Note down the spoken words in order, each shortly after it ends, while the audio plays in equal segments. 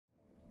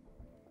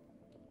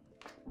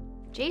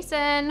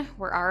Jason,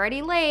 we're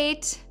already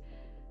late.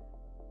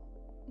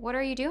 What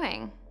are you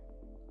doing?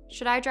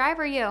 Should I drive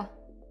or you?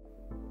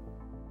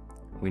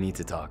 We need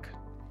to talk.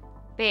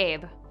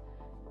 Babe,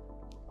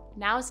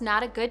 now's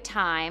not a good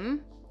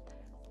time.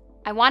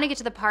 I want to get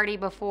to the party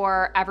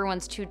before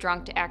everyone's too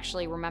drunk to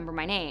actually remember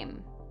my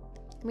name.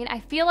 I mean, I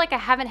feel like I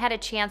haven't had a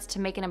chance to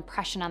make an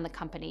impression on the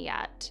company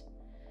yet.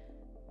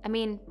 I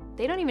mean,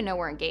 they don't even know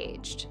we're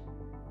engaged.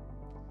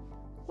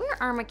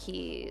 Where are my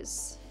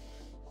keys?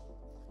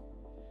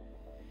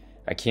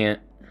 I can't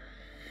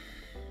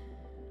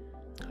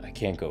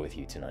go with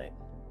you tonight.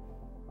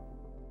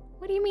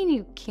 What do you mean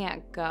you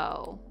can't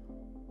go?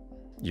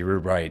 You were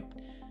right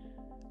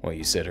what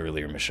you said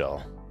earlier,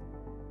 Michelle.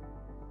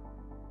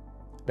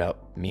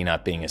 About me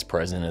not being as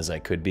present as I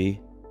could be.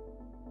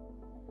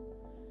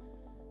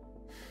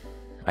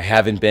 I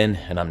haven't been,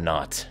 and I'm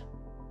not.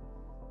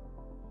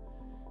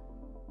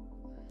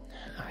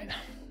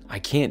 I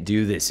can't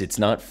do this. It's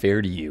not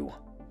fair to you.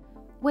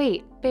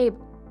 Wait, babe,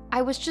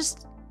 I was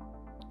just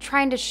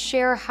trying to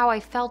share how I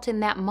felt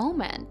in that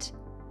moment.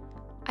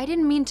 I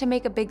didn't mean to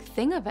make a big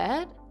thing of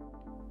it.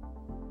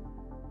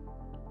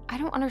 I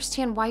don't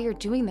understand why you're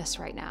doing this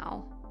right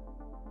now.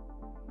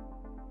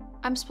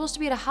 I'm supposed to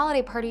be at a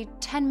holiday party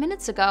 10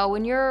 minutes ago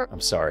and you're... I'm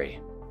sorry.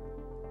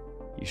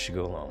 You should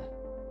go alone.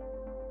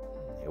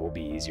 It will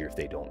be easier if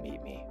they don't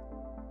meet me.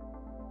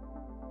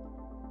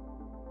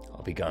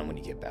 I'll be gone when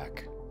you get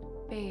back.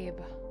 Babe...